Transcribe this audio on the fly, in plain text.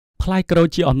ផ្លែក្រូច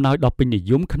ជាអំណោយដ៏ពេញនិ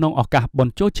យមក្នុងឱកាសបុ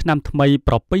ណ្យចូលឆ្នាំថ្មី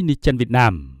ប្រពៃណីចិនវៀតណា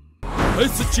មភេ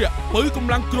សជ្ជៈបើក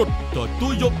ម្លាំងគ្រុឌទទួ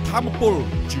លយកធម៌ពល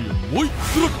ជាមួយ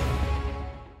គ្រុឌ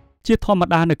ជាធម្ម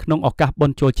តានៅក្នុងឱកាសបុ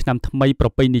ណ្យចូលឆ្នាំថ្មីប្រ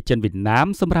ពៃណីចិនវៀតណាម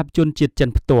សម្រាប់ជនជាតិចិន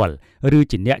ផ្ទាល់ឬ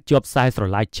ជាអ្នកជាប់ខ្សែស្រ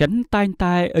ឡាយចិនតែង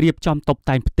តែរៀបចំតុប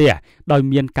តែងផ្ទះដោយ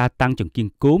មានការតាំងចង្គៀង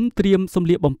គោមត្រៀមសម្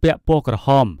លៀកបំពាក់ពណ៌ក្រហ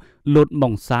មលូតម៉ុ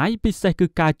ងសាយពិសេសគឺ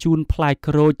ការជូនផ្លែ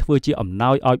ក្រូចធ្វើជាអំ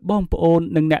ណោយឲ្យបងប្អូន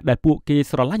និងអ្នកដែលពួកគេ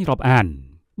ស្រឡាញ់រាប់អាន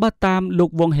បើតាមលោក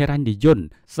វងហេរ៉ាញ់និយន្ត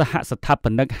សហស្ថាប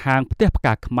និកហាងផ្ទះផ្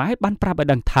កាខ្មែរបានប្រាប់ឲ្យ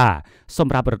ដឹងថាស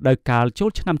ម្រាប់រដូវកាលចូល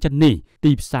ឆ្នាំចិននេះ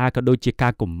ទីផ្សារក៏ដូចជាកា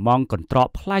រកុម្ម៉ង់កន្ត្រក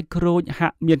ផ្លែក្រូចហា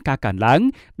ក់មានការកើនឡើង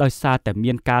ដោយសារតែ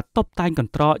មានការតុបតែងក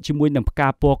ន្ត្រកជាមួយនឹងផ្កា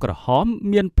ពណ៌ក្រហម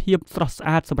មានភាពស្រស់ស្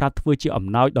អាតសម្រាប់ធ្វើជាអំ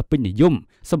ណោយដ៏ពេញនិយម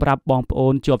សម្រាប់បងប្អូ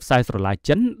នជាប់ខ្សែស្រឡាយ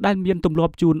ចិនដែលមានទម្លា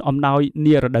ប់ជូនអំណោយ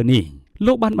នារដូវនេះ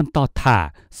លោកបានបន្តថា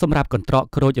សម្រាប់កន្ត្រក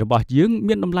ក្រូចរបស់យើង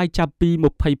មានតម្លៃចាប់ពី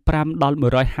$25ដល់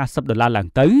$150ឡើង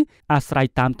ទៅអាស្រ័យ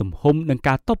តាមទំហំនិង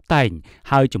ការតុបតែង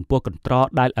ហើយចំពោះកន្ត្រក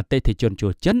ដែលអតិថិជនចូ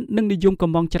លចិននឹងនិយមកុ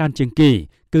ម្ម៉ង់ច្រើនជាងគេ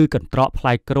គឺកន្ត្រកផ្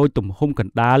លែក្រូចទំហំក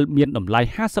ណ្ដាលមានតម្លៃ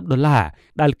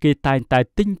$50ដែលគេតែងតែ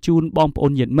ទិញជូនបងប្អូ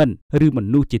នញាតិមិត្តឬម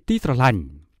នុស្សជាទីស្រឡាញ់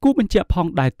គូបញ្ជាក់ផង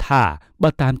ដែរថាបើ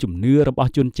តាមជំនឿរប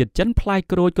ស់ជនជាតិចិនផ្លែ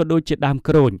ក្រូចក៏ដូចជាដើម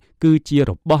ក្រូចគឺជា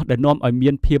របស់ដែលនាំឲ្យ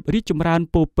មានភាពរីកចម្រើន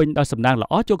ពោពេញដោយសំណាងល្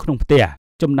អចូលក្នុងផ្ទះ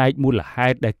ចំណែកមូលហេ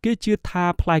តុដែលគេជឿថា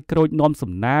ផ្លែក្រូចនាំ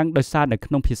សំណាងដោយសារនៅ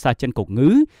ក្នុងភាសាចិនកុងឺ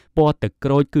ពណ៌ទឹក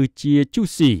ក្រូចគឺជាជូ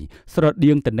ស៊ីស្រ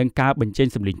ដៀងទៅនឹងការបញ្ចេញ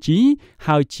សំឡេងជី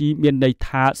ហើយជីមានន័យ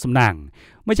ថាសំណាង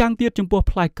ម្យ៉ាងទៀតចំពោះ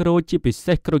ផ្លែក្រូចជាពិ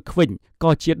សេសក្រូចខ្វិញ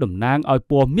ក៏ជាតំណាងឲ្យ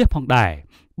ពណ៌មាសផងដែរ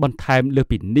បន្ថែមលើ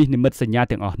ពីនេះនិមិត្តសញ្ញា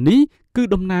ទាំងអស់នេះគឺ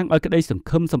តំណាងឲ្យក្តីសង្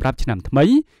ឃឹមសម្រាប់ឆ្នាំថ្មី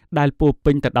ដែលពោ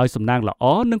ពេញទៅដោយសំណាងល្អ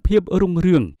និងភាពរុង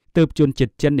រឿងទើបជនជា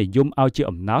តិចិននិយមឲ្យជា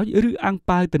អំណោយឬអាំង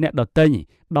ប៉ាវទៅអ្នកដទៃ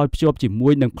ដោយភ្ជាប់ជាមួ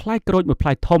យនឹងផ្លែក្រូចមួយផ្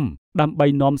លែធំដើម្បី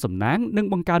នាំសំណាងនិង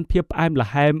បង្កើនភាពផ្អែមល្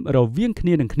ហែមរវាងគ្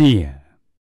នានឹងគ្នា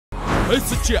ភេ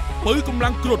សជ្ជៈបើកម្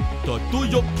លាំងគ្រុឌទទួល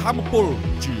យកធម៌ពល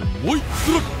ជាមួយ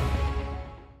គ្រុឌ